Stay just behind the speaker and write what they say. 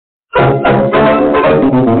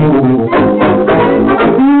Chatting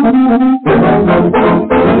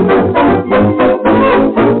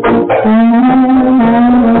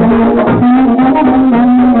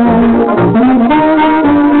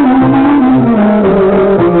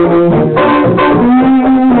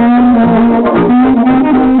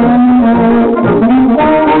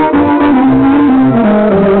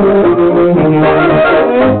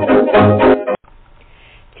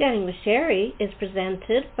with Sherri is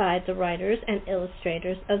presented by the writers and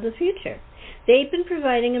illustrators of the future. They've been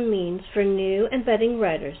providing a means for new and budding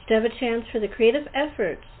writers to have a chance for their creative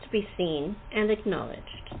efforts to be seen and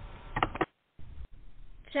acknowledged.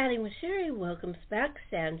 Chatting with Sherri welcomes back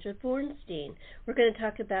Sandra Bornstein. We're going to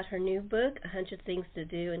talk about her new book, 100 Things to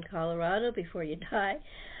Do in Colorado Before You Die,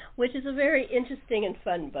 which is a very interesting and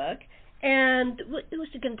fun book. And we're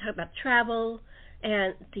going to talk about travel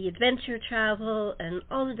and the adventure travel and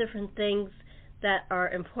all the different things that are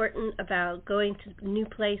important about going to new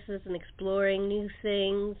places and exploring new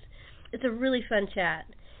things. It's a really fun chat.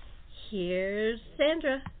 Here's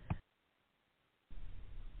Sandra.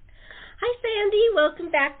 Hi, Sandy.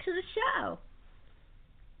 Welcome back to the show.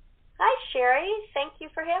 Hi, Sherri. Thank you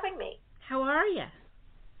for having me. How are you?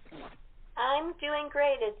 I'm doing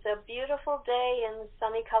great. It's a beautiful day in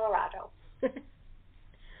sunny Colorado.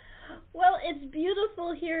 Well, it's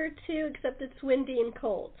beautiful here, too, except it's windy and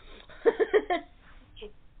cold.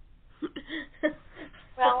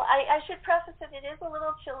 Well, I should preface it. It is a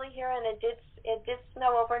little chilly here, and it did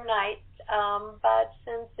snow overnight. But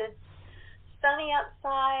since it's sunny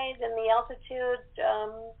outside and the altitude, a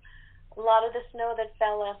lot of the snow that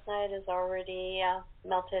fell last night is already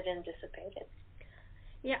melted and dissipated.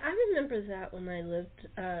 Yeah, I remember that when I lived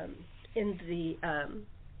in the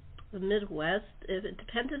Midwest. It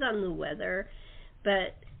depended on the weather,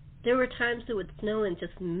 but there were times it would snow and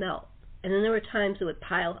just melt, and then there were times it would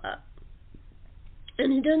pile up.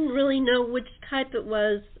 And you didn't really know which type it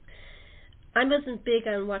was. I wasn't big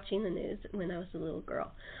on watching the news when I was a little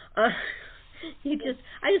girl. I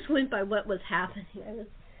just went by what was happening.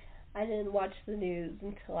 I didn't watch the news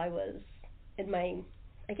until I was in my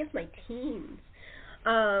teens.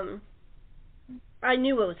 I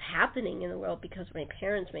knew what was happening in the world because my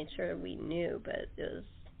parents made sure we knew, but it was,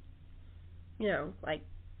 like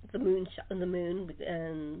the moon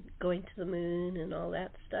and going to the moon and all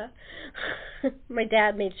that stuff. My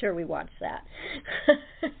dad made sure we watched that.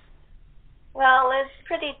 Well, it's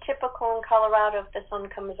pretty typical in Colorado if the sun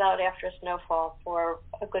comes out after a snowfall for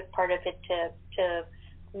a good part of it to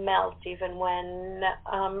melt, even when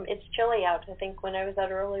it's chilly out. I think when I was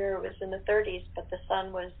out earlier it was in the 30s, but the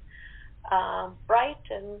sun was bright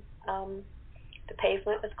and the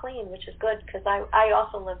pavement was clean, which is good because I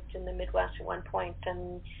also lived in the Midwest at one point,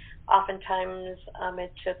 and oftentimes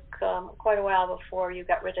it took quite a while before you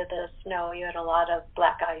got rid of the snow. You had a lot of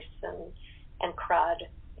black ice and crud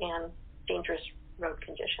and dangerous road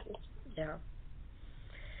conditions.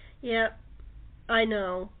 Yeah, I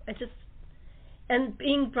know. And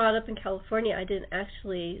being brought up in California, I didn't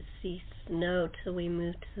actually see snow till we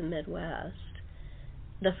moved to the Midwest.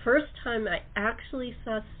 The first time I actually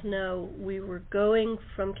saw snow, we were going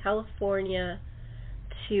from California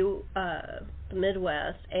to the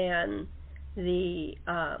Midwest, and we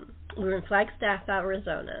were in Flagstaff,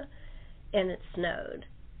 Arizona, and it snowed.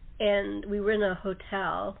 And we were in a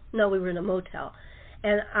hotel. No, we were in a motel.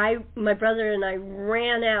 And my brother and I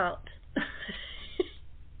ran out.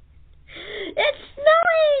 It's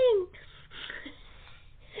snowing!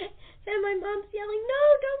 And my mom's yelling,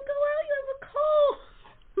 "No, don't go out, you have a cold."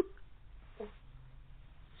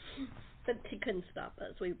 But she couldn't stop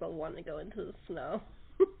us. We both wanted to go into the snow.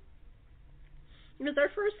 It was our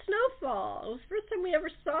first snowfall. It was the first time we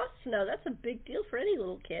ever saw snow. That's a big deal for any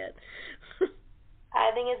little kid.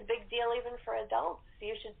 I think it's a big deal even for adults.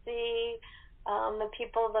 You should see the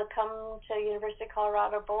people that come to University of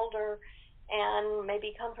Colorado Boulder and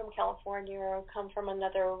maybe come from California or come from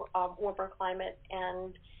another warmer climate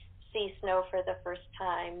and see snow for the first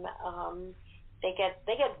time. They get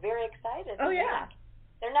very excited. Oh, yeah.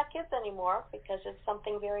 They're not kids anymore because it's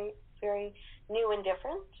something very, very new and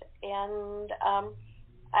different. And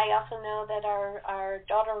I also know that our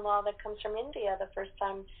daughter-in-law that comes from India, the first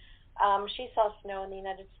time she saw snow in the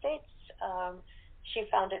United States, she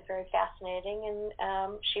found it very fascinating,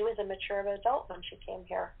 and she was a mature adult when she came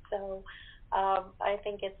here. So I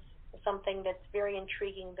think it's something that's very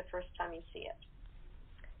intriguing the first time you see it.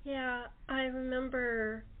 Yeah, I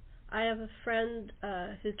remember I have a friend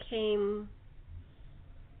who came.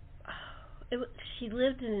 She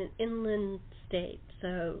lived in an inland state,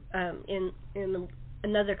 so in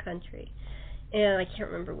another country, and I can't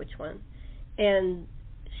remember which one. And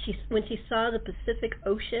when she saw the Pacific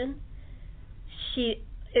Ocean, she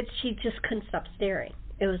just couldn't stop staring.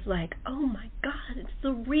 It was like, oh my God, it's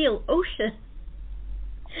the real ocean.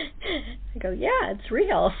 I go, yeah, it's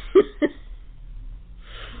real.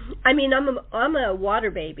 I mean, I'm a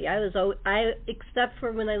water baby. Except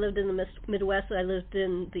for when I lived in the Midwest, I lived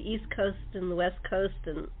in the East Coast and the West Coast,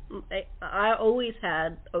 and I always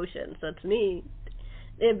had ocean. So to me,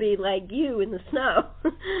 it'd be like you in the snow.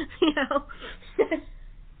 You know,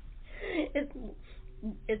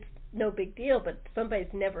 it's no big deal. But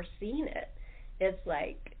somebody's never seen it. It's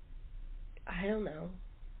like, I don't know.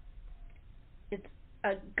 It's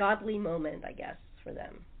a godly moment, I guess, for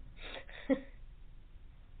them.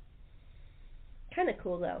 Kind of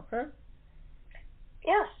cool, though, huh?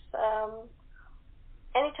 Yes.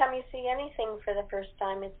 Anytime you see anything for the first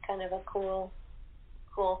time, it's kind of a cool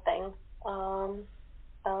thing.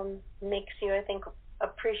 Makes you, I think,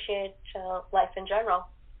 appreciate life in general.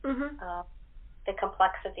 Mm-hmm. The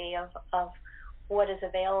complexity of what is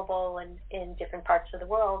available in different parts of the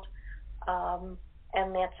world. And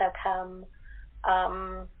that's how come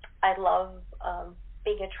I love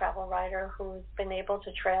being a travel writer who's been able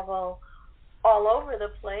to travel all over the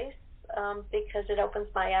place, because it opens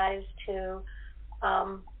my eyes to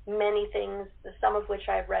many things, some of which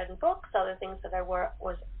I've read in books, other things that I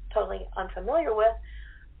was totally unfamiliar with.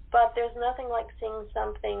 But there's nothing like seeing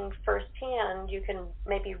something firsthand. You can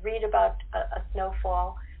maybe read about a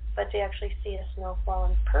snowfall, but to actually see a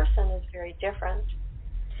snowfall in person is very different.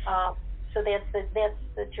 So that's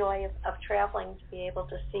the joy of traveling, to be able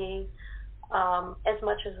to see as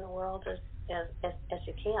much of the world as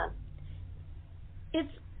you can.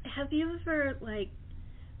 Have you ever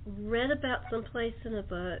read about someplace in a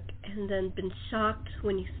book and then been shocked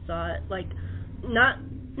when you saw it? Not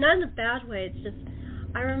in a bad way. It's just,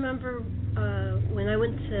 I remember when I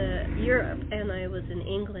went to Europe and I was in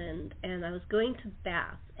England and I was going to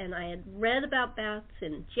Bath, and I had read about baths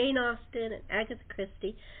in Jane Austen and Agatha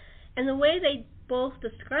Christie, and the way they both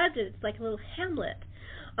described it, it's like a little Hamlet.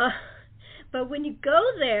 But when you go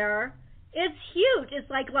there, it's huge. It's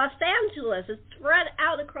like Los Angeles. It's spread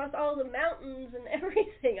out across all the mountains and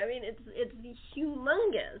everything. I mean, it's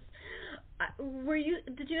humongous.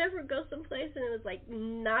 Did you ever go someplace and it was like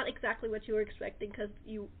not exactly what you were expecting because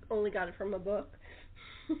you only got it from a book?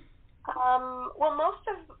 Well, most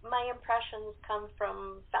of my impressions come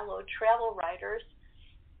from fellow travel writers,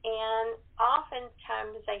 and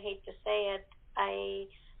oftentimes, I hate to say it,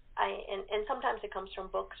 and sometimes it comes from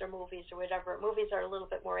books or movies or whatever. Movies are a little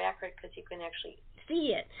bit more accurate because you can actually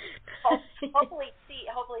see it. Hopefully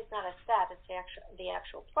it's not a set; it's the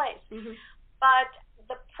actual place. Mm-hmm. But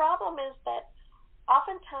the problem is that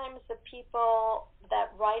oftentimes the people that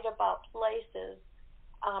write about places,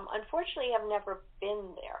 unfortunately, have never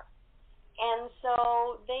been there, and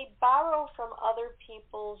so they borrow from other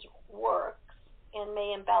people's works and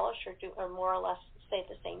may embellish or more or less say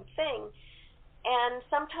the same thing. And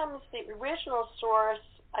sometimes the original source,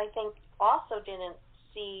 I think, also didn't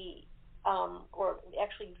see or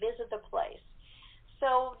actually visit the place.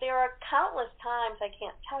 So there are countless times, I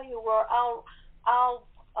can't tell you, where I'll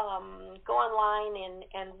go online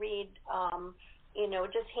and read,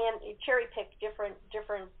 just cherry pick different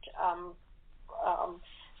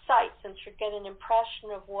sites and should get an impression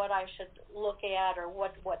of what I should look at or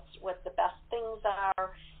what the best things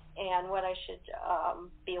are and what I should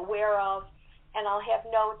be aware of. And I'll have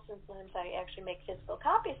notes, and sometimes I actually make physical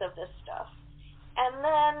copies of this stuff. And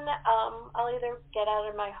then I'll either get out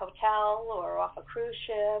of my hotel or off a cruise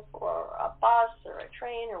ship or a bus or a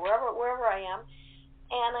train or wherever I am,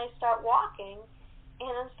 and I start walking,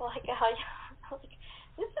 and it's like,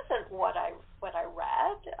 this isn't what I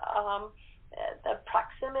read. The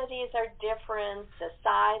proximities are different. The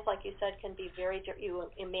size, like you said, can be very different. You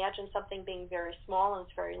imagine something being very small and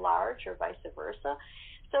it's very large, or vice versa.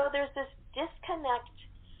 So there's this disconnect,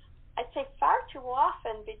 I'd say far too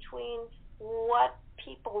often, between what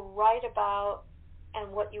people write about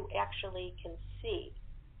and what you actually can see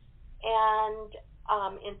and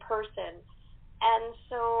in person. And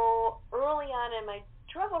so early on in my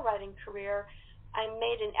travel writing career, I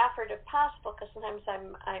made an effort, if possible, because sometimes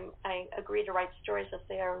I agree to write stories if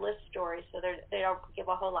they are list stories, so they don't give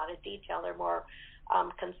a whole lot of detail. They're more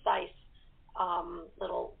concise, a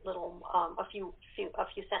few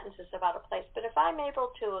sentences about a place. But if I'm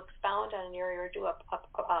able to expound on an area or do a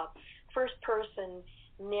first-person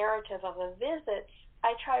narrative of a visit,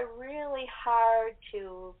 I try really hard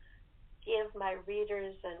to give my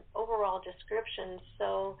readers an overall description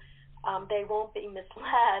so they won't be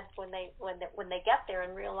misled when they get there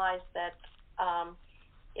and realize that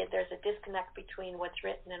there's a disconnect between what's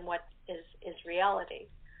written and what is reality.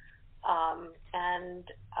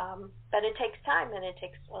 But it takes time, and it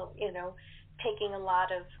takes taking a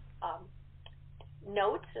lot of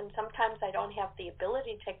notes, and sometimes I don't have the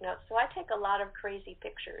ability to take notes, so I take a lot of crazy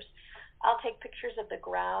pictures. I'll take pictures of the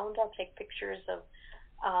ground. I'll take pictures of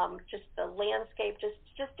just the landscape,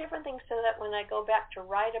 just different things, so that when I go back to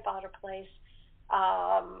write about a place,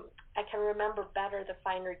 I can remember better the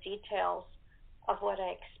finer details of what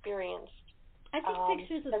I experienced. I take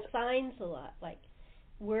pictures of signs a lot, like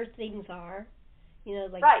where things are,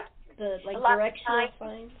 like right. the directional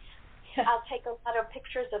signs. Yeah. I'll take a lot of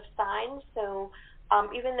pictures of signs, so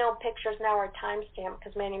even though pictures now are time-stamped,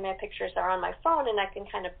 because many of my pictures are on my phone and I can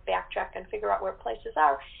kind of backtrack and figure out where places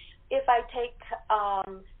are, if I take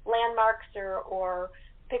landmarks or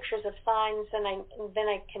pictures of signs, then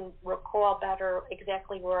I can recall better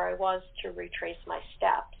exactly where I was to retrace my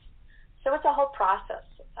steps. So it's a whole process.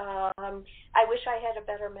 I wish I had a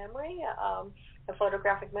better memory, a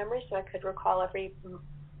photographic memory, so I could recall every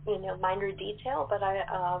minor detail, but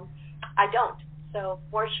I don't. So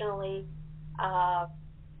fortunately,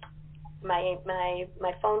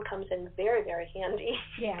 my phone comes in very, very handy,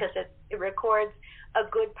 because it records a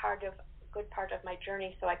good part of my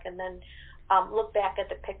journey, so I can then look back at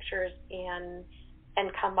the pictures and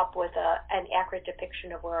come up with an accurate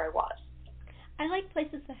depiction of where I was. I like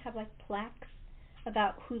places that have like plaques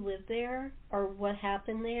about who lived there or what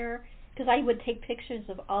happened there, because I would take pictures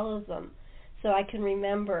of all of them so I can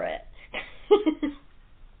remember it.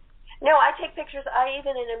 No, I take pictures.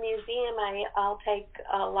 Even in a museum, I'll take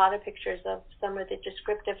a lot of pictures of some of the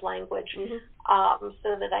descriptive language,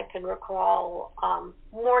 so that I can recall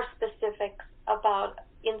more specifics about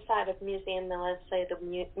inside of museum than, let's say, the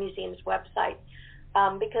museum's website,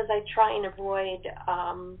 because I try and avoid,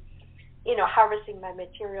 harvesting my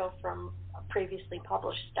material from previously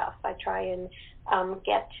published stuff. I try and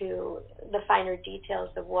get to the finer details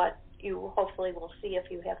of what you hopefully will see if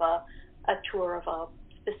you have a tour of a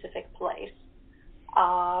specific place,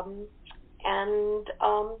 and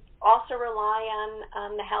also rely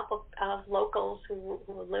on the help of locals who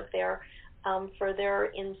live there for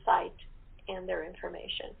their insight and their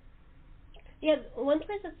information. Yeah, one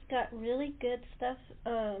place that's got really good stuff.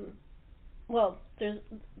 Well, there's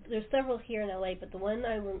several here in LA, but the one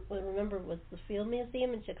I remember was the Field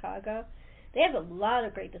Museum in Chicago. They have a lot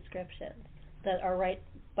of great descriptions that are right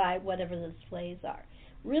by whatever the displays are.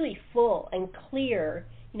 Really full and clear.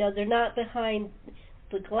 They're not behind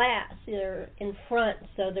the glass. They're in front,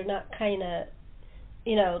 so they're not kind of,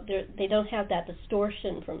 they don't have that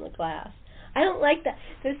distortion from the glass. I don't like that.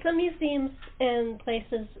 There's some museums and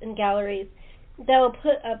places and galleries that will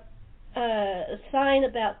put up a sign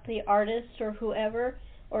about the artist or whoever,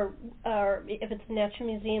 or if it's a natural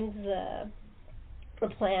museum, the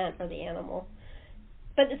plant or the animal,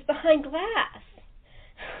 but it's behind glass.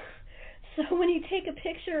 So when you take a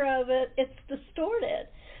picture of it, it's distorted,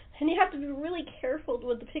 and you have to be really careful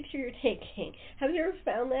with the picture you're taking. Have you ever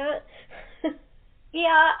found that?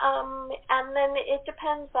 Yeah, and then it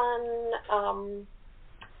depends on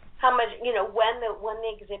how much, when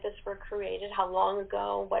the exhibits were created, how long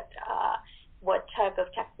ago, what type of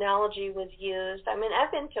technology was used. I mean,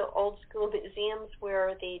 I've been to old school museums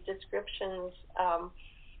where the descriptions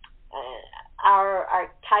are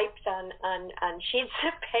typed on sheets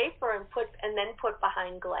of paper and then put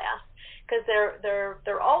behind glass, because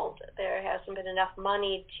they're old. There hasn't been enough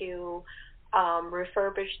money to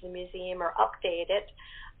refurbish the museum or update it,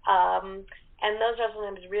 and those are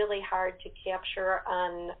sometimes really hard to capture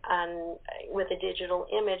on with a digital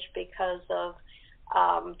image because of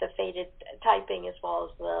the faded typing, as well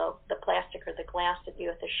as the plastic or the glass that you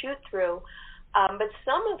have to shoot through. But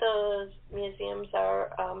some of those museums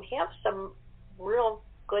have some real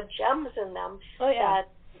good gems in them.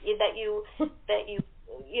 that you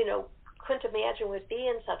couldn't imagine would be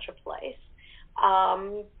in such a place.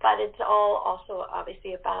 But it's all also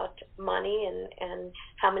obviously about money and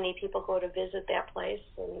how many people go to visit that place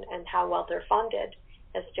and how well they're funded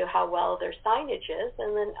as to how well their signage is.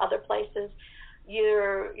 And then other places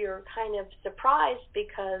you're kind of surprised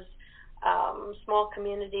because small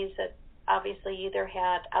communities that obviously either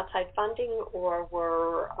had outside funding or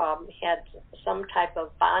had some type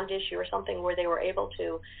of bond issue or something where they were able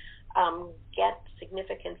to get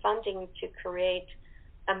significant funding to create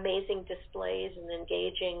amazing displays and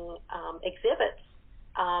engaging exhibits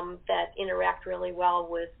that interact really well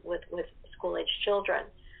with school-age children.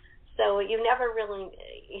 So I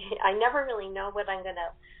never really know what I'm going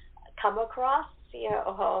to come across,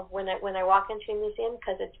 when I walk into a museum,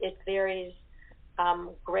 because it varies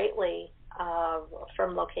greatly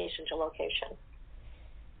from location to location.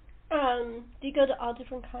 Do you go to all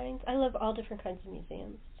different kinds? I love all different kinds of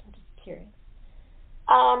museums. curious.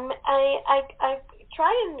 I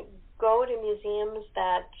try and go to museums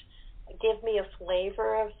that give me a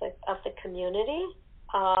flavor of the community.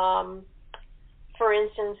 For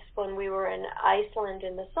instance, when we were in Iceland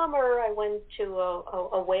in the summer, I went to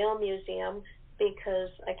a whale museum because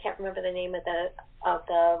I can't remember the name of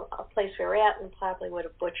the place we were at, and probably would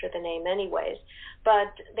have butchered the name anyways.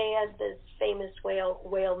 But they had this famous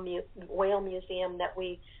whale museum that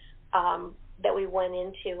we went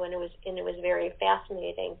into, and it was very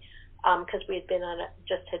fascinating because we had been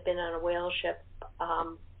on a whale ship,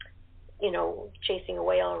 chasing a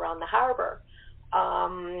whale around the harbor.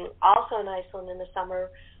 Also in Iceland in the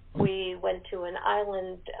summer, we went to an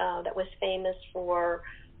island that was famous for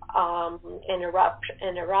an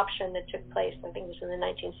eruption that took place, I think it was in the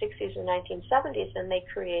 1960s and 1970s, and they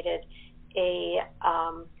created a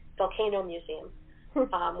volcano museum,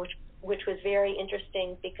 which was very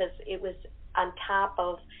interesting because it was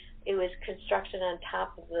constructed on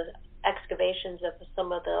top of the excavations of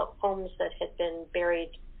some of the homes that had been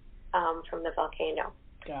buried from the volcano.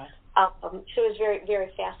 God. So it was very, very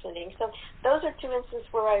fascinating. So those are two instances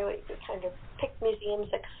where I would kind of pick museums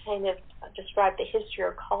that kind of describe the history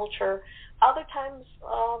or culture. Other times,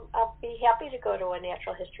 I'll be happy to go to a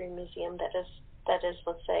natural history museum that is,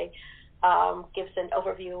 let's say, gives an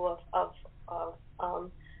overview of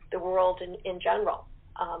the world in general,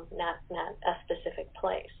 not a specific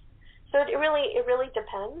place. So it really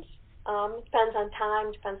depends. It depends on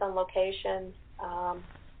time, depends on location.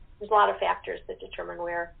 There's a lot of factors that determine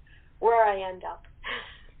where I end up.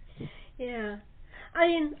 Yeah. I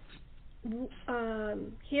mean,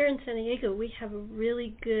 here in San Diego, we have a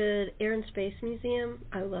really good air and space museum.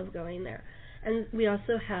 I love going there. And we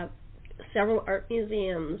also have several art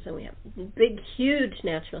museums, and we have a big, huge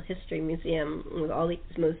natural history museum with all these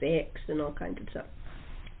mosaics and all kinds of stuff.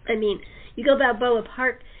 I mean, you go to Balboa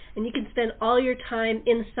Park, and you can spend all your time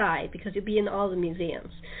inside because you'll be in all the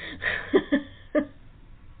museums.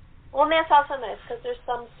 Well, and that's also nice because there's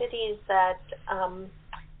some cities that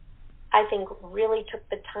I think really took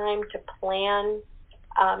the time to plan.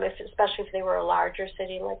 Especially if they were a larger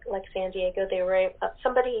city like San Diego, they were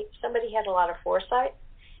somebody had a lot of foresight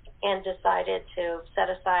and decided to set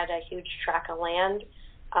aside a huge tract of land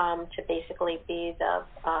to basically be the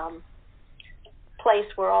place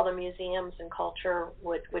where all the museums and culture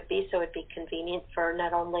would be, so it'd be convenient for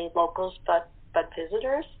not only locals but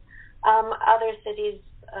visitors. Other cities,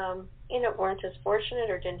 weren't as fortunate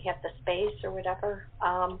or didn't have the space or whatever.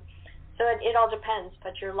 So it all depends,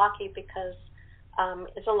 but you're lucky because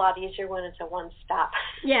it's a lot easier when it's a one-stop.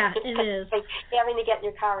 Yeah, it is. Like having to get in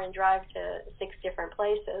your car and drive to 6 different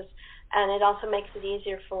places. And it also makes it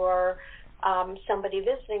easier for somebody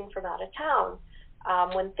visiting from out of town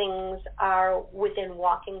when things are within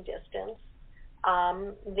walking distance.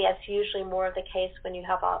 That's usually more of the case when you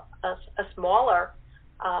have a smaller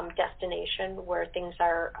destination where things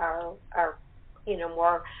are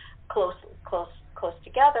more close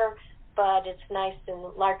together. But it's nice in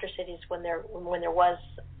larger cities when there was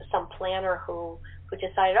some planner who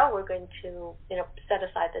decided, we're going to set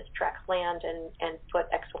aside this tract of land and put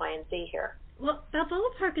X, Y, and Z here. Well,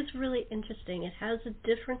 Balboa Park is really interesting. It has a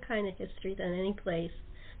different kind of history than any place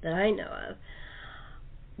that I know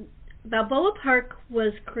of. Balboa Park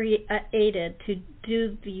was created to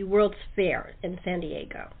do the World's Fair in San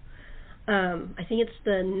Diego. I think it's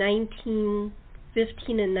the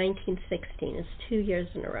 1915 and 1916. It's 2 years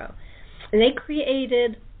in a row. And they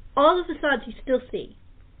created all the facades you still see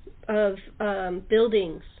of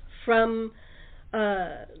buildings from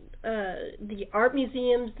the art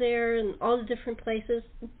museums there and all the different places.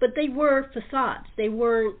 But they were facades. They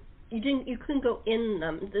weren't. You couldn't go in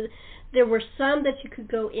them. There were some that you could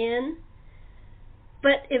go in,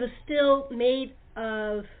 but it was still made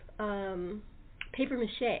of paper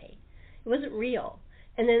mache. It wasn't real.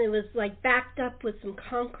 And then it was like backed up with some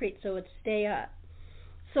concrete so it would stay up.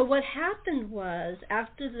 So what happened was,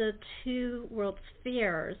 after the 2 World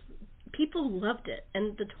Fairs, people loved it,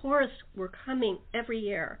 and the tourists were coming every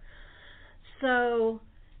year. So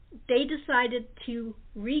they decided to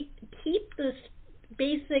keep this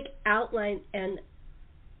basic outline and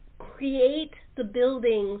create the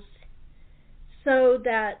buildings so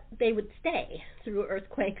that they would stay through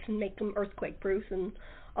earthquakes and make them earthquake-proof and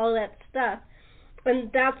all that stuff.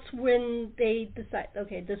 And that's when they decide,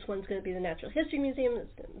 okay, this one's going to be the Natural History Museum, this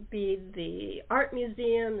is going to be the Art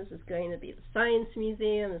Museum, this is going to be the Science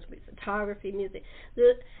Museum, this will be the Photography Museum.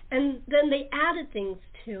 And then they added things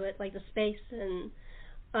to it, like the Space and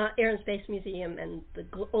Air and Space Museum and the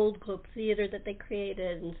old Globe Theater that they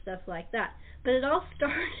created and stuff like that. But it all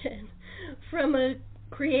started from a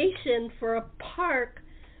creation for a park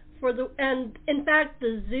and in fact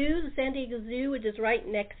the zoo, the San Diego Zoo, which is right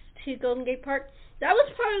next to Golden Gate Park, that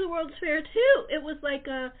was part of the World's Fair too. It was like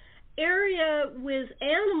a area with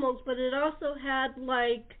animals, but it also had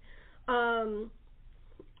like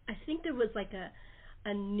I think there was like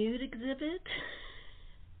a nude exhibit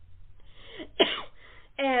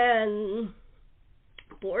and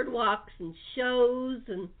boardwalks and shows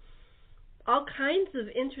and all kinds of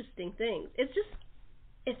interesting things.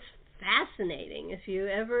 It's fascinating. If you're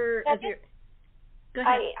go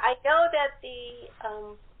ahead. I know that the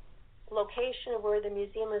location of where the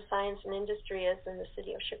Museum of Science and Industry is in the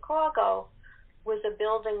city of Chicago was a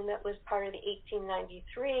building that was part of the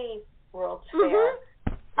 1893 World's Fair.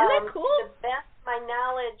 Isn't that cool? To the best of my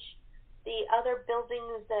knowledge, the other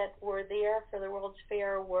buildings that were there for the World's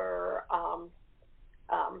Fair were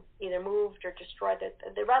either moved or destroyed.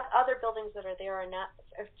 The other buildings that are there are not,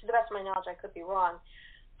 to the best of my knowledge, I could be wrong.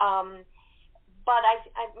 But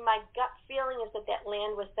my gut feeling is that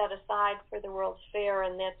land was set aside for the World's Fair,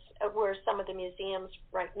 and that's where some of the museums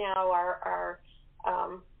right now are.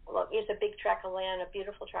 Well, it's a big tract of land, a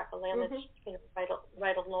beautiful tract of land that's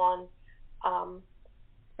right along,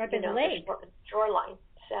 right by the lake, the shoreline.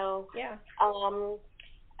 So yeah,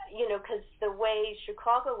 because the way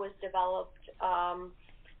Chicago was developed,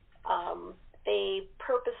 they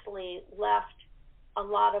purposely left a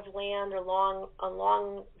lot of land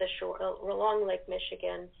along the shore, along Lake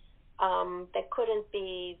Michigan, that couldn't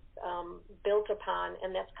be built upon,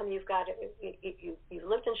 and that's come. You've got you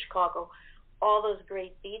lived in Chicago, all those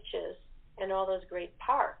great beaches and all those great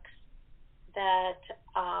parks that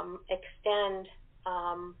extend,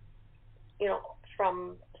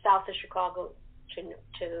 from south of Chicago to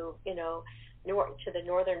the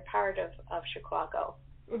northern part of Chicago.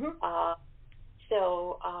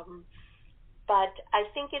 But I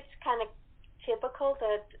think it's kind of typical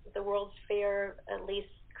that the World's Fair at least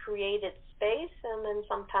created space, and then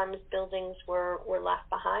sometimes buildings were left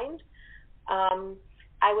behind.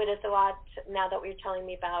 I would have thought, now that you're telling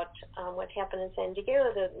me about what happened in San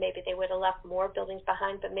Diego, that maybe they would have left more buildings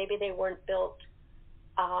behind, but maybe they weren't built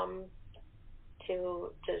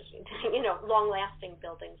to long-lasting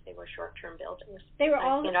buildings. They were short-term buildings. They were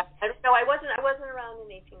all. I don't know. I wasn't around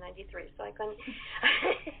in 1893, so I couldn't.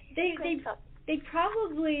 They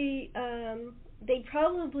probably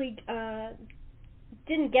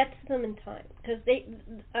didn't get to them in time, because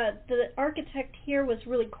the architect here was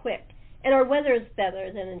really quick, and our weather is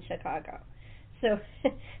better than in Chicago, so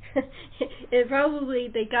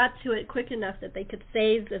they got to it quick enough that they could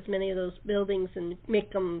save as many of those buildings and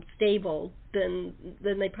make them stable than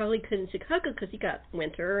they probably could in Chicago, because you got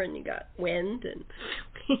winter and you got wind and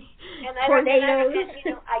tornadoes.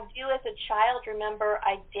 I do, as a child, remember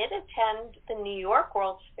I did attend the New York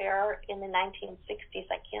World's Fair in the 1960s.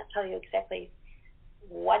 I can't tell you exactly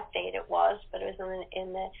what date it was, but it was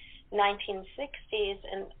in the 1960s,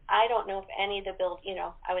 and I don't know if any of the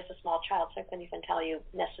I was a small child, so I couldn't even tell you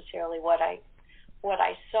necessarily what I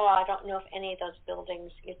saw. I don't know if any of those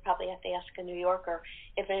buildings, you'd probably have to ask a New Yorker,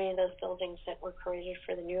 if any of those buildings that were created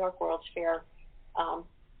for the New York World's Fair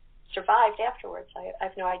survived afterwards. I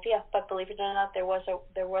have no idea, but believe it or not, there was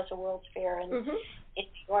a World's Fair in New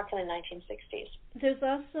York in the 1960s. There's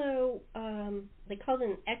also they called it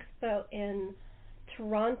an expo in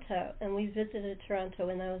Toronto, and we visited Toronto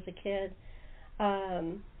when I was a kid,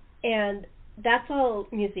 and that's all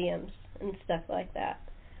museums and stuff like that.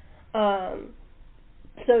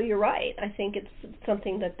 So you're right. I think it's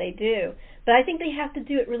something that they do, but I think they have to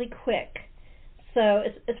do it really quick. So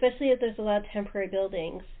especially if there's a lot of temporary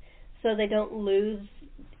buildings, so they don't lose.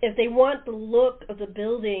 If they want the look of the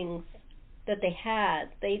buildings that they had,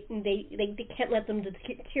 they can't let them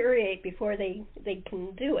deteriorate before they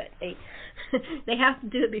can do it. They have to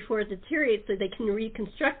do it before it deteriorates so they can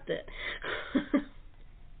reconstruct it.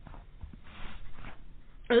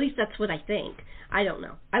 Or at least that's what I think. I don't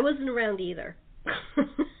know. I wasn't around either.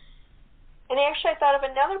 And actually, I thought of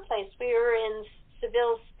another place. We were in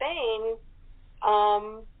Seville, Spain,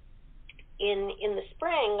 in the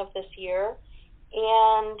spring of this year,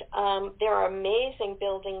 and there are amazing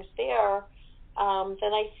buildings there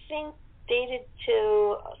that I think dated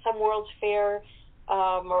to some World's Fair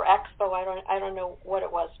or Expo. I don't know what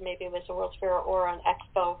it was. Maybe it was a World's Fair or an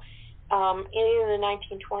Expo in either the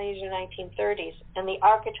 1920s or 1930s. And the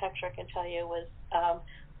architecture, I can tell you,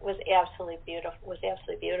 was absolutely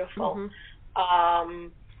beautiful.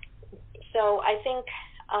 So I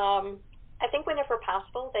think whenever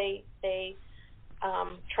possible, they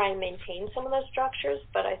try and maintain some of those structures,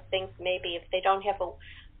 but I think maybe if they don't have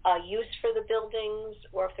a use for the buildings,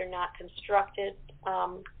 or if they're not constructed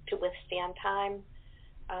to withstand time,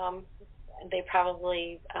 they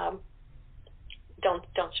probably don't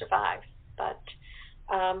survive. But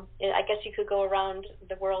I guess you could go around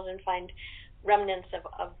the world and find remnants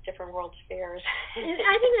of different World's Fairs.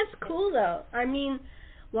 I think that's cool, though. I mean,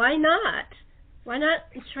 why not? Why not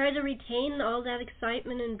try to retain all that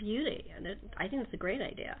excitement and beauty? And I think it's a great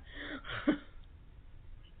idea.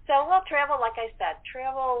 So, well, travel, like I said,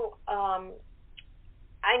 travel.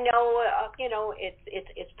 I know,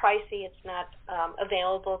 it's pricey. It's not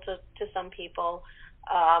available to some people.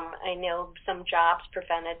 I know some jobs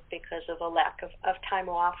prevented because of a lack of time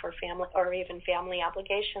off or family or even family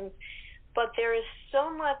obligations. But there is so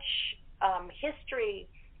much history,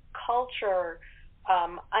 culture,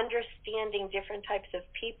 understanding different types of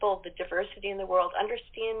people, the diversity in the world,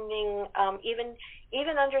 understanding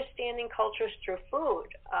even understanding cultures through food,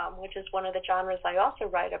 which is one of the genres I also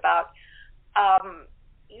write about.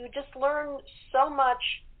 You just learn so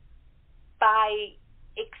much by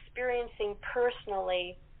experiencing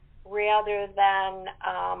personally rather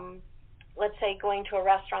than, let's say, going to a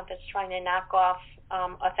restaurant that's trying to knock off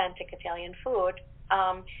authentic Italian food.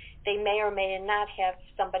 They may or may not have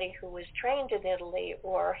somebody who was trained in Italy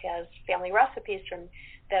or has family recipes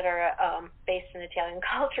that are based in Italian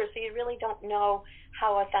culture, so you really don't know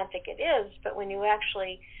how authentic it is. But when you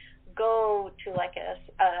actually go to like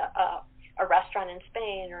a restaurant in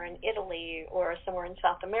Spain or in Italy or somewhere in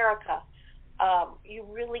South America, you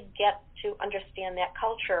really get to understand that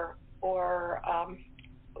culture or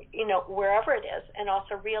wherever it is, and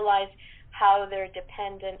also realize how they're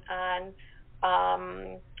dependent on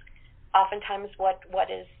oftentimes what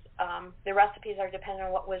is the recipes are dependent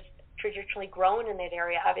on what was traditionally grown in that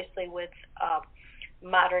area. Obviously, with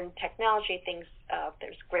modern technology,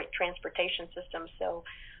 there's great transportation systems, so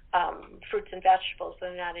fruits and vegetables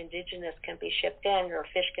that are not indigenous can be shipped in, or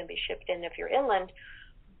fish can be shipped in if you're inland.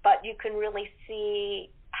 But you can really see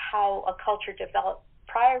how a culture developed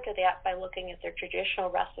prior to that by looking at their traditional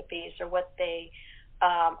recipes or what a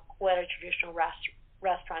traditional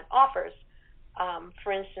restaurant offers.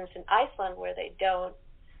 For instance, in Iceland, where they don't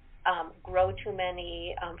grow too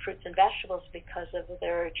many fruits and vegetables because of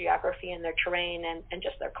their geography and their terrain and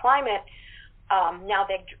just their climate, now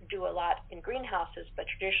they do a lot in greenhouses, but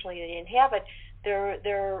traditionally they didn't have it. Their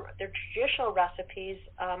traditional recipes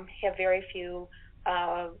have very few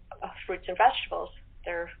fruits and vegetables.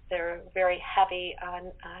 They're very heavy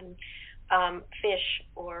on fish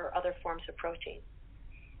or other forms of protein.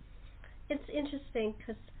 It's interesting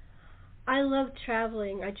because I love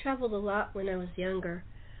traveling. I traveled a lot when I was younger,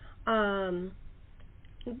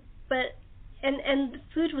 but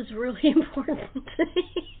food was really important to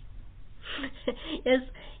me.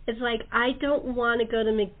 It's like I don't want to go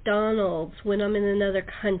to McDonald's when I'm in another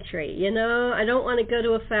country. I don't want to go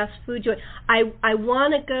to a fast food joint. I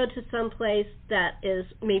want to go to some place that is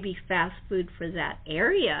maybe fast food for that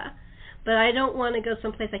area, but I don't want to go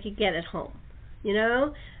someplace I could get at home.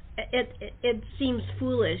 It seems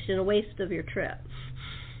foolish and a waste of your trip.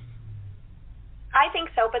 I think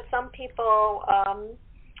so, but some people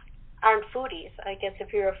aren't foodies. I guess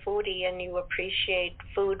if you're a foodie and you appreciate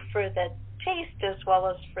food for the taste as well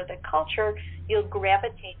as for the culture, you'll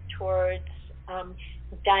gravitate towards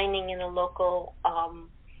dining in a local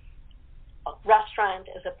restaurant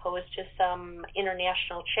as opposed to some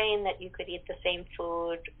international chain that you could eat the same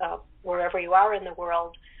food wherever you are in the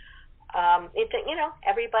world.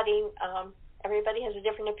 Everybody has a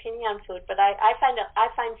different opinion on food, but I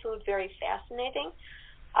find food very fascinating.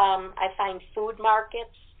 I find food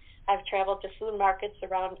markets. I've traveled to food markets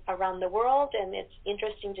around the world, and it's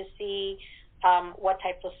interesting to see what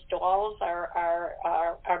type of stalls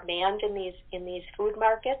are manned in these food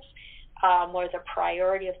markets, where the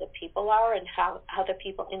priority of the people are, and how the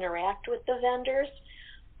people interact with the vendors.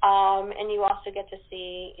 And you also get to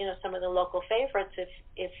see, some of the local favorites.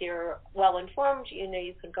 If you're well informed,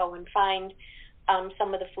 you can go and find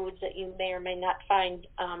some of the foods that you may or may not find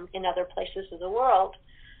in other places of the world.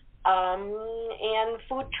 And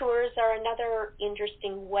food tours are another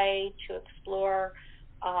interesting way to explore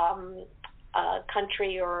a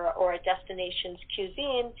country or a destination's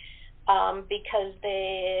cuisine, because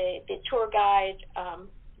the tour guide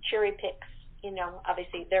cherry picks,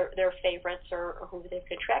 obviously their favorites or who they've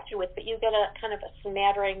contracted with, but you get a kind of a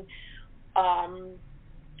smattering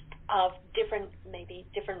of different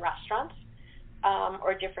restaurants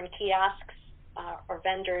or different kiosks or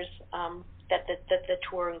vendors that the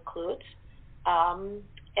tour includes,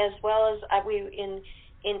 as well as we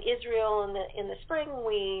in Israel in the spring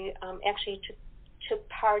we actually took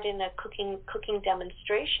part in a cooking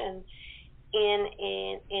demonstration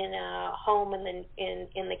in a home in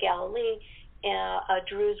the Galilee. A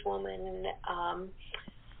Druze woman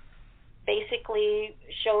basically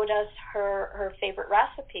showed us her favorite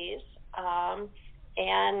recipes,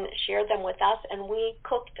 and shared them with us, and we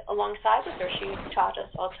cooked alongside with her. She taught us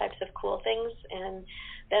all types of cool things, and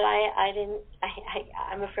that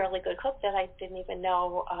I'm a fairly good cook that I didn't even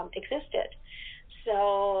know existed.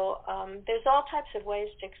 So there's all types of ways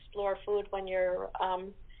to explore food when you're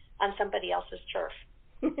on somebody else's turf.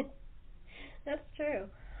 That's true.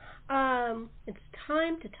 It's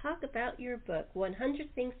time to talk about your book,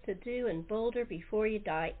 100 Things to Do in Boulder Before You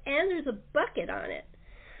Die, and there's a bucket on it.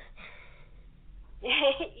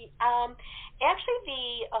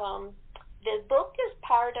 Actually, the book is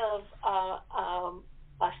part of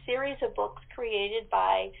a series of books created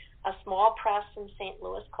by a small press in St.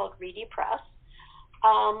 Louis called Reedy Press.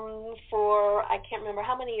 For I can't remember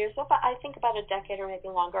how many years, but I think about a decade or maybe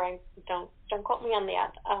longer. Don't quote me on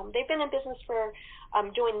that. They've been in business for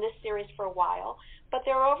doing this series for a while, but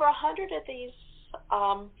there are over 100 of these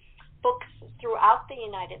books throughout the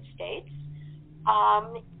United States,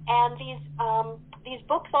 and these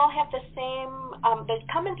books all have the same. They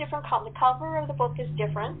come in different colors. The cover of the book is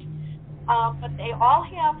different, but they all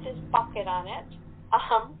have this bucket on it.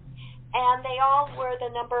 And they all, where the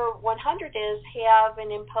number 100 is, have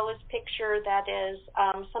an imposed picture that is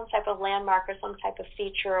some type of landmark or some type of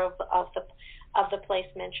feature of the place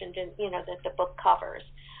mentioned in, that the book covers.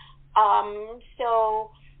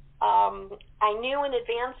 So I knew in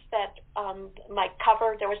advance that my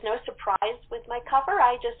cover, there was no surprise with my cover.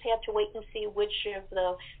 I just had to wait and see which of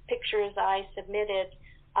the pictures I submitted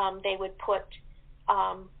they would put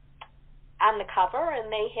on the cover,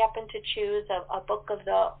 and they happened to choose a book of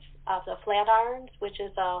the Flatirons, which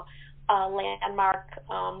is a landmark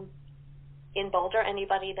in Boulder.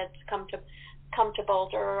 Anybody that's come to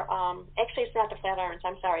Boulder, actually it's not the Flatirons,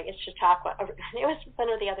 I'm sorry, it's Chautauqua. It was one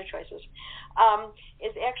of the other choices.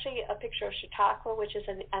 Is actually a picture of Chautauqua, which is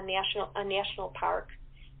a national park,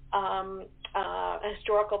 a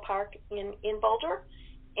historical park in Boulder,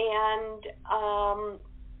 and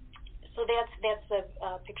so that's the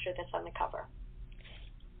picture that's on the cover.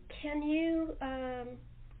 Can you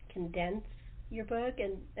condense your book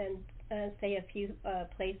and say a few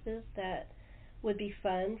places that would be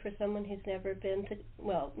fun for someone who's never been to,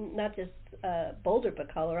 well, not just Boulder,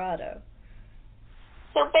 but Colorado?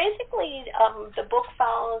 So basically, the book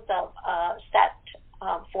follows a set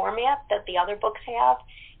format that the other books have.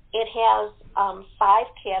 It has 5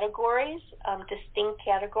 categories, distinct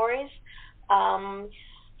categories,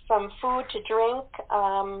 from food to drink,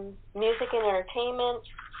 music and entertainment,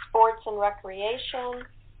 sports and recreation,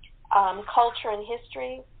 culture and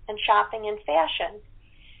history, and shopping and fashion.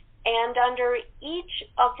 And under each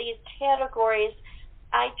of these categories,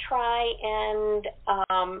 I try and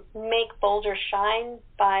make Boulder shine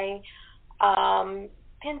by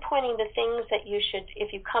pinpointing the things that you should,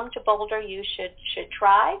 if you come to Boulder, you should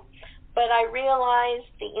try. But I realize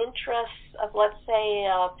the interests of, let's say,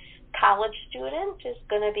 a college student is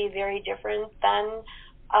going to be very different than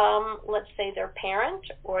let's say their parent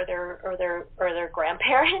or their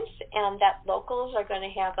grandparents, and that locals are going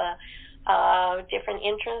to have a different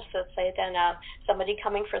interest, let's say, than somebody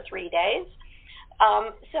coming for 3 days.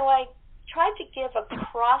 So I tried to give a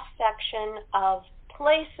cross section of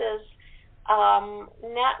places,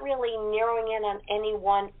 not really narrowing in on any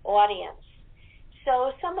one audience.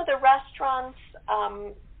 So some of the restaurants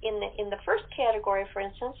in the first category, for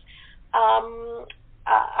instance,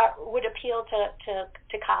 would appeal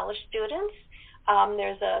to college students.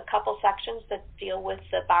 There's a couple sections that deal with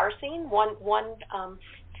the bar scene. One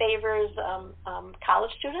favors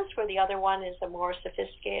college students, where the other one is a more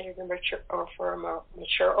sophisticated or for a more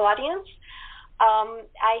mature audience.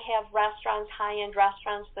 I have restaurants, high-end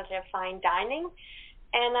restaurants that have fine dining,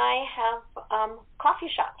 and I have coffee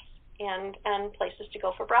shops and places to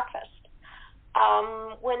go for breakfast.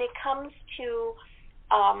 When it comes to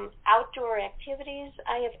outdoor activities,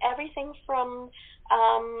 I have everything from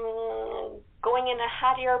going in a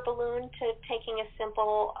hot air balloon to taking a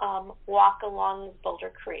simple walk along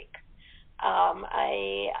Boulder Creek.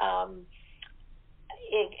 I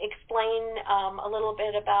explain a little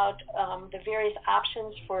bit about the various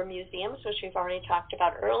options for museums, which we've already talked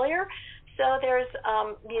about earlier. So there's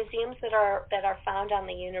museums that are found on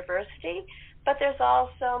the university, but there's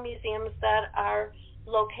also museums that are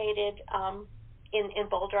located in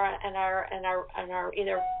Boulder and are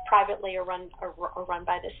either privately or run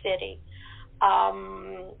by the city.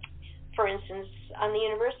 For instance, on the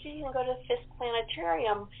university, you can go to Fiske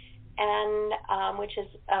Planetarium, and which is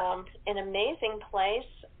an amazing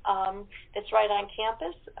place that's right on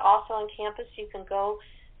campus. Also on campus, you can go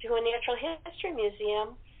to a natural history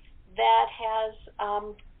museum that has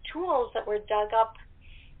tools that were dug up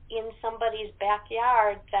in somebody's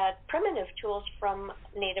backyard that primitive tools from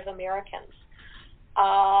Native Americans.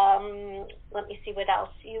 Let me see what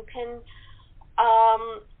else. You can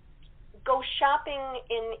go shopping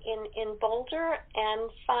in Boulder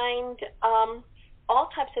and find all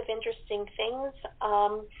types of interesting things,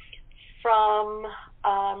 from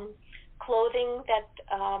clothing that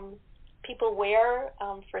people wear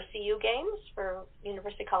for CU games, for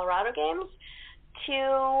University of Colorado games,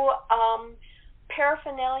 to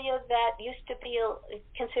paraphernalia that used to be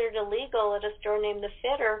considered illegal at a store named The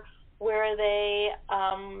Fitter, where they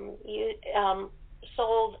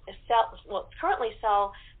currently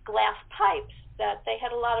sell glass pipes that they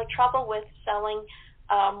had a lot of trouble with selling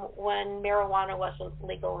when marijuana wasn't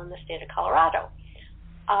legal in the state of Colorado.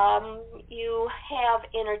 You have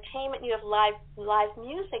entertainment, you have live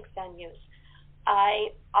music venues. I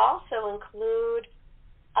also include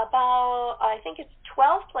about, I think it's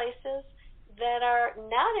 12 places that are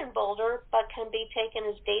not in Boulder but can be taken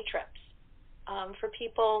as day trips for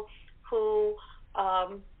people who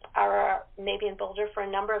are maybe in Boulder for a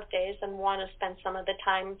number of days and want to spend some of the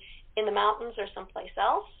time in the mountains or someplace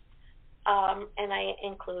else. And I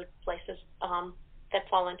include places that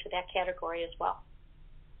fall into that category as well.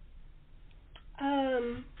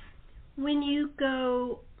 When you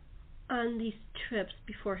go on these trips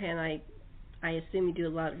beforehand, I assume you do a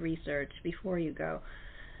lot of research before you go.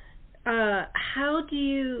 How do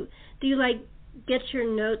you like get your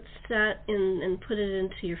notes set and put it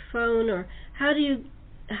into your phone, or how do you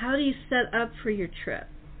set up for your trip?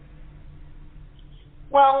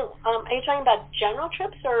 Well, are you talking about general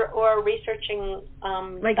trips or researching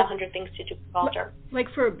like the 100 Things to Do in Boulder? Like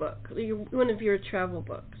for a book, one of your travel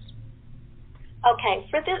books. Okay,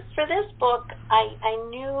 for this book, I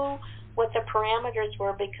knew what the parameters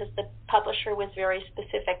were because the publisher was very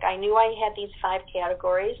specific. I knew I had these 5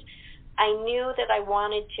 categories. I knew that I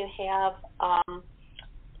wanted to have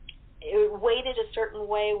it weighted a certain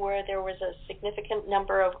way where there was a significant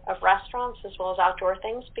number of restaurants as well as outdoor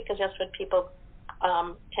things, because that's what people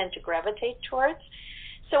tend to gravitate towards.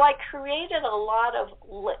 So I created a lot of,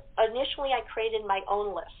 initially I created my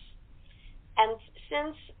own lists. And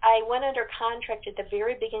since I went under contract at the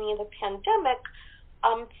very beginning of the pandemic,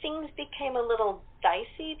 things became a little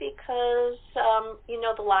dicey because,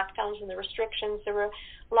 the lockdowns and the restrictions. There were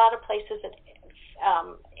a lot of places that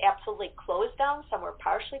absolutely closed down. Some were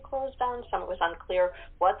partially closed down. Some it was unclear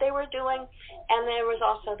what they were doing. And there was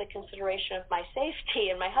also the consideration of my safety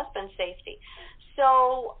and my husband's safety.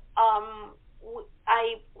 So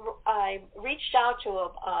I reached out to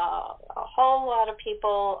a whole lot of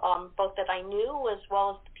people, both that I knew as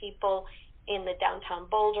well as the people in the downtown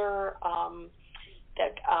Boulder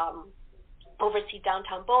that oversee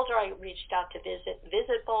downtown Boulder. I reached out to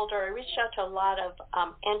visit Boulder. I reached out to a lot of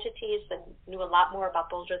entities that knew a lot more about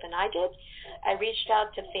Boulder than I did. I reached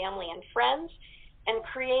out to family and friends and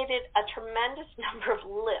created a tremendous number of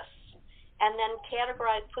lists, and then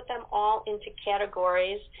put them all into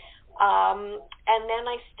categories. And then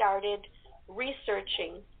I started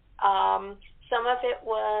researching. Some of it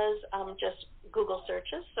was just Google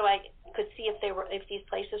searches, so I could see if these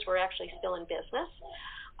places were actually still in business.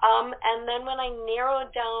 And then when I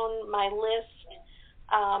narrowed down my list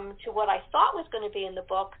to what I thought was going to be in the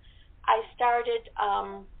book, I started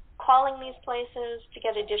calling these places to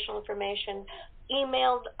get additional information,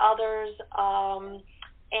 emailed others,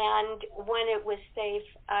 and when it was safe,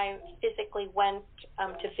 I physically went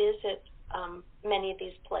to visit many of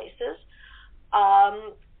these places.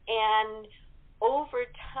 And over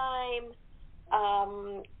time,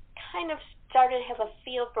 kind of started to have a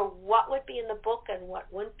feel for what would be in the book and what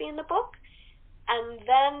wouldn't be in the book. And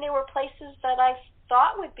then there were places that I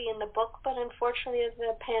thought would be in the book, but unfortunately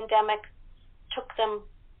the pandemic took them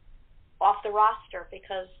off the roster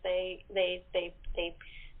because they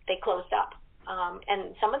closed up.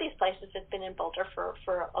 And some of these places had been in Boulder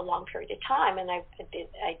for a long period of time, and I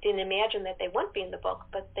didn't imagine that they wouldn't be in the book,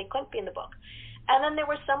 but they couldn't be in the book. And then there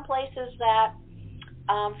were some places that,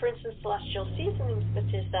 for instance, Celestial Seasonings,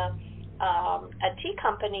 which is a tea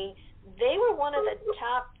company, they were one of the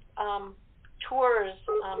top tours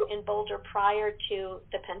in Boulder prior to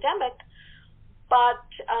the pandemic. But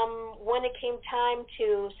when it came time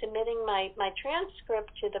to submitting my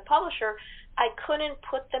transcript to the publisher, I couldn't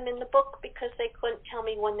put them in the book because they couldn't tell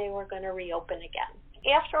me when they were going to reopen again.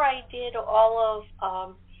 After I did all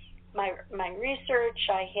of my research,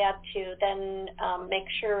 I had to then make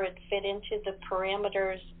sure it fit into the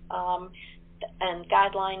parameters and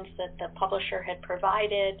guidelines that the publisher had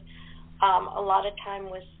provided. A lot of time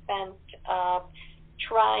was spent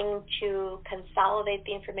trying to consolidate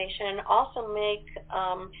the information and also make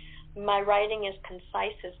my writing as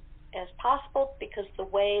concise as possible, because the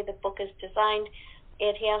way the book is designed,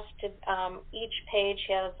 it has to, each page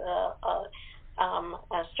has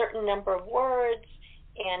a certain number of words,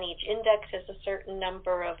 and each index has a certain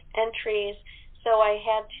number of entries. So I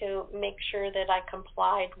had to make sure that I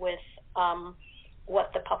complied with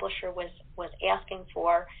what the publisher was asking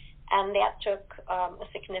for, and that took a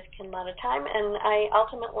significant amount of time. And I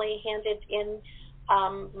ultimately handed in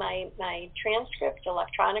my transcript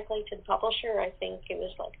electronically to the publisher. I think it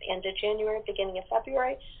was like the end of January, beginning of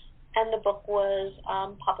February, and the book was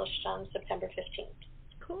published on September 15th.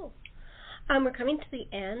 Cool. We're coming to the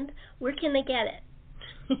end. Where can they get it?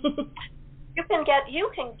 You can get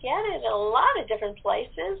it in a lot of different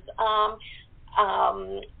places.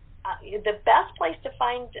 The best place to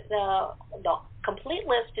find the complete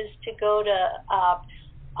list is to go to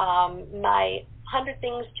my 100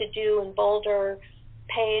 Things to Do in Boulder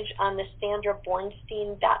page on the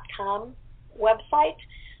sandrabornstein.com website.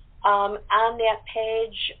 On that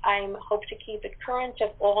page, I hope to keep it current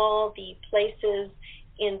of all the places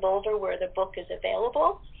in Boulder where the book is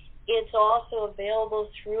available. It's also available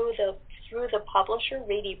through the publisher,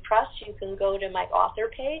 Reedy Press. You can go to my author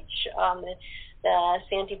page, the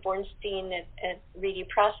Sandy Bornstein at Reedy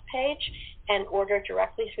Press page, and order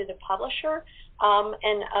directly through the publisher.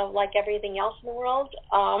 And like everything else in the world,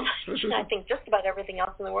 I think just about everything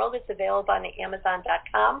else in the world, it's available on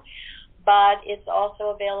Amazon.com, but it's also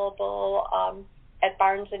available at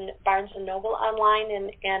Barnes and Noble online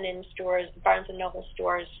and in stores, Barnes and Noble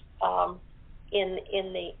stores in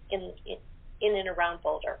and around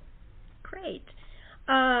Boulder. Great.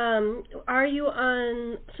 Are you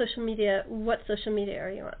on social media? What social media are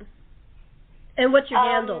you on? And what's your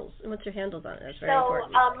handles? And what's your handles on it? That's very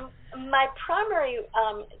important. My primary,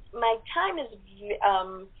 my time is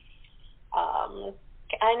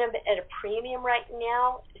kind of at a premium right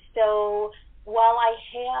now. So while I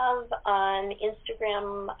have an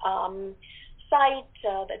Instagram site,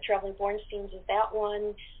 the Traveling Bornsteins is that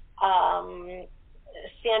one.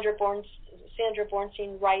 Sandra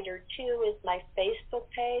Bornstein Writer 2 is my Facebook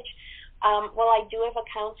page. Well, I do have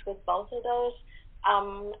accounts with both of those.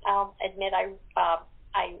 I'll admit I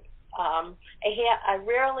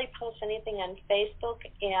rarely post anything on Facebook,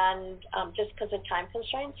 and just because of time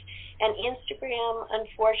constraints. And Instagram,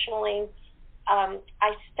 unfortunately,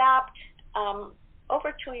 I stopped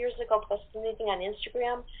over 2 years ago posting anything on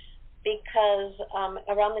Instagram because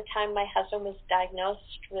around the time my husband was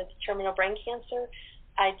diagnosed with terminal brain cancer,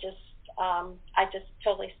 I just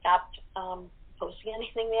totally stopped posting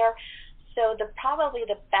anything there. So probably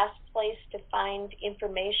the best place to find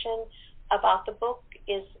information about the book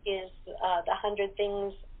is the 100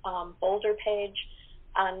 Things Boulder page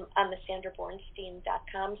on the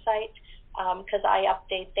sandrabornstein.com site, because I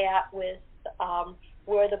update that with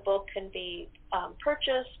where the book can be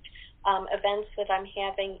purchased, events that I'm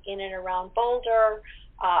having in and around Boulder.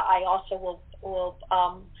 I also will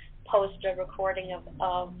post a recording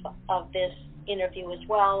of this interview as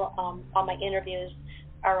well. All my interviews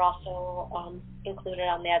are also included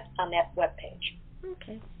on that webpage.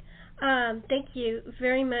 Okay. Thank you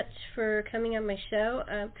very much for coming on my show.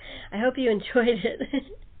 I hope you enjoyed it.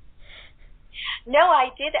 No, I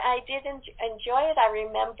did enjoy it. I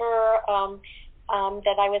remember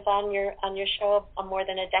that I was on your show more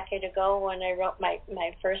than a decade ago when I wrote my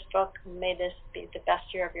first book, May This Be the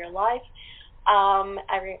Best Year of Your Life.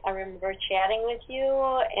 I remember chatting with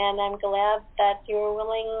you, and I'm glad that you were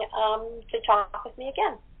willing to talk with me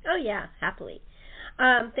again. Oh, yeah, happily.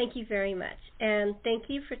 Thank you very much, and thank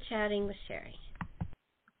you for chatting with Sherri.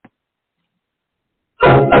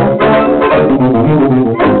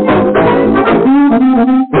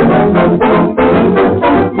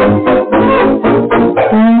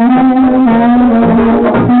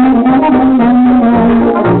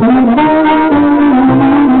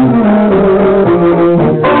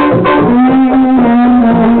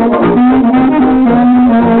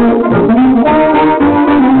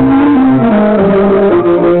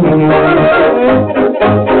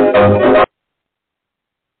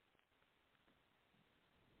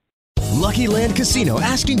 Casino,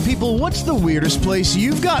 asking people, what's the weirdest place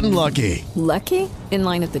you've gotten lucky? Lucky? In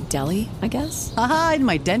line at the deli, I guess? Aha, in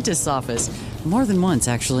my dentist's office. More than once,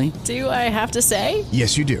 actually. Do I have to say?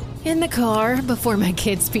 Yes, you do. In the car before my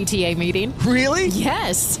kids' PTA meeting. Really?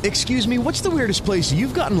 Yes. Excuse me, what's the weirdest place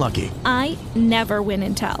you've gotten lucky? I never win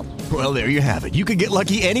and tell. Well, there you have it. You can get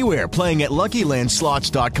lucky anywhere, playing at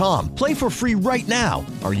LuckyLandSlots.com. Play for free right now.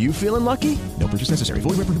 Are you feeling lucky? No purchase necessary.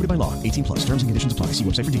 Void where prohibited by law. 18+. Terms and conditions apply. See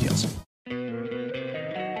website for details.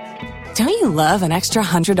 Don't you love an extra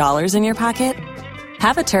 $100 in your pocket?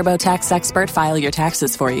 Have a TurboTax expert file your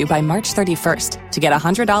taxes for you by March 31st to get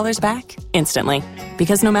 $100 back instantly.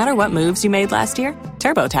 Because no matter what moves you made last year,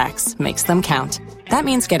 TurboTax makes them count. That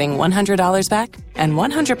means getting $100 back and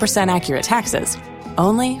 100% accurate taxes,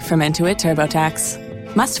 only from Intuit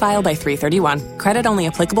TurboTax. Must file by 3/31. Credit only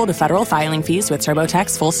applicable to federal filing fees with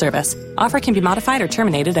TurboTax full service. Offer can be modified or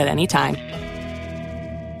terminated at any time.